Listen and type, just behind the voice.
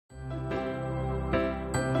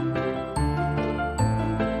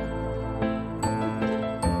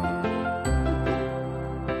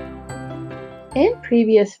In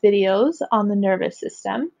previous videos on the nervous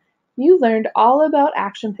system, you learned all about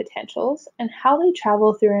action potentials and how they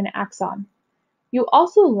travel through an axon. You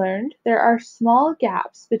also learned there are small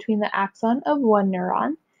gaps between the axon of one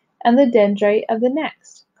neuron and the dendrite of the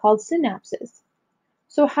next, called synapses.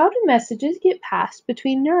 So how do messages get passed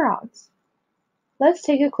between neurons? Let's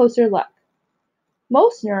take a closer look.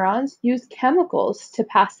 Most neurons use chemicals to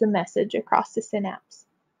pass the message across the synapse.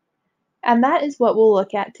 And that is what we'll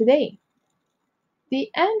look at today. The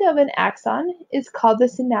end of an axon is called the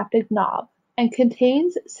synaptic knob and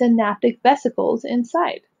contains synaptic vesicles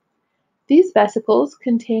inside. These vesicles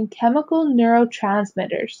contain chemical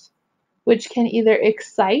neurotransmitters, which can either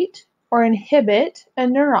excite or inhibit a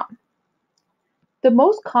neuron. The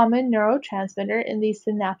most common neurotransmitter in these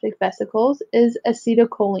synaptic vesicles is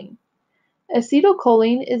acetylcholine.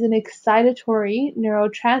 Acetylcholine is an excitatory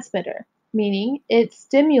neurotransmitter, meaning it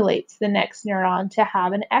stimulates the next neuron to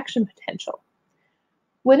have an action potential.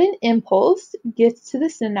 When an impulse gets to the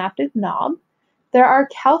synaptic knob, there are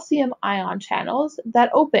calcium ion channels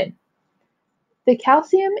that open. The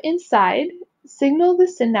calcium inside signal the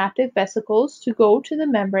synaptic vesicles to go to the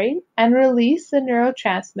membrane and release the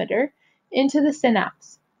neurotransmitter into the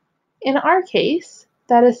synapse. In our case,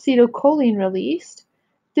 that acetylcholine released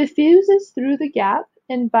diffuses through the gap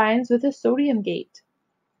and binds with a sodium gate.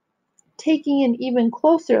 Taking an even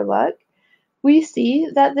closer look, we see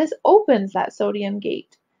that this opens that sodium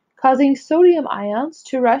gate, causing sodium ions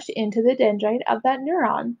to rush into the dendrite of that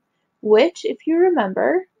neuron, which, if you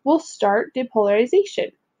remember, will start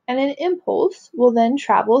depolarization, and an impulse will then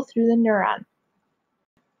travel through the neuron.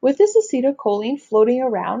 With this acetylcholine floating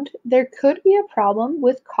around, there could be a problem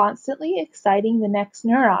with constantly exciting the next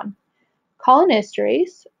neuron.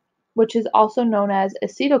 Cholinesterase, which is also known as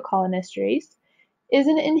acetylcholinesterase, is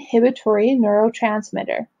an inhibitory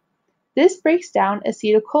neurotransmitter. This breaks down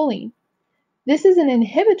acetylcholine. This is an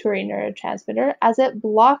inhibitory neurotransmitter as it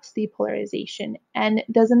blocks depolarization and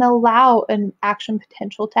doesn't allow an action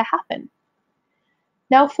potential to happen.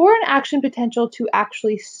 Now, for an action potential to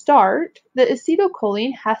actually start, the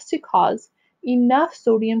acetylcholine has to cause enough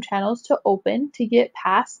sodium channels to open to get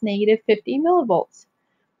past negative 50 millivolts.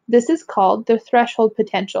 This is called the threshold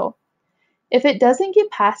potential. If it doesn't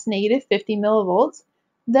get past negative 50 millivolts,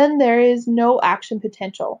 then there is no action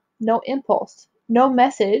potential, no impulse, no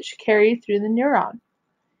message carried through the neuron.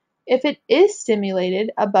 If it is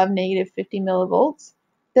stimulated above negative 50 millivolts,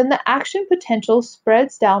 then the action potential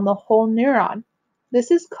spreads down the whole neuron.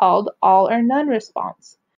 This is called all or none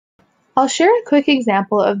response. I'll share a quick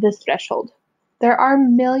example of this threshold. There are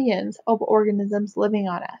millions of organisms living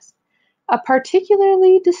on us. A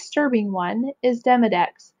particularly disturbing one is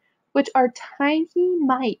Demodex, which are tiny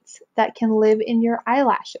mites that can live in your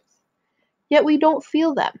eyelashes. Yet we don't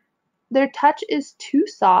feel them. Their touch is too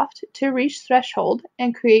soft to reach threshold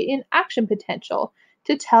and create an action potential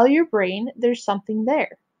to tell your brain there's something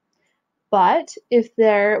there. But if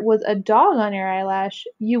there was a dog on your eyelash,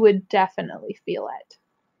 you would definitely feel it.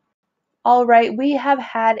 Alright, we have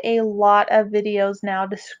had a lot of videos now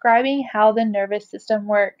describing how the nervous system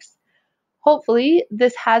works. Hopefully,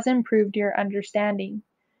 this has improved your understanding.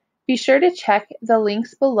 Be sure to check the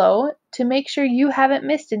links below to make sure you haven't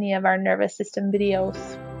missed any of our nervous system videos.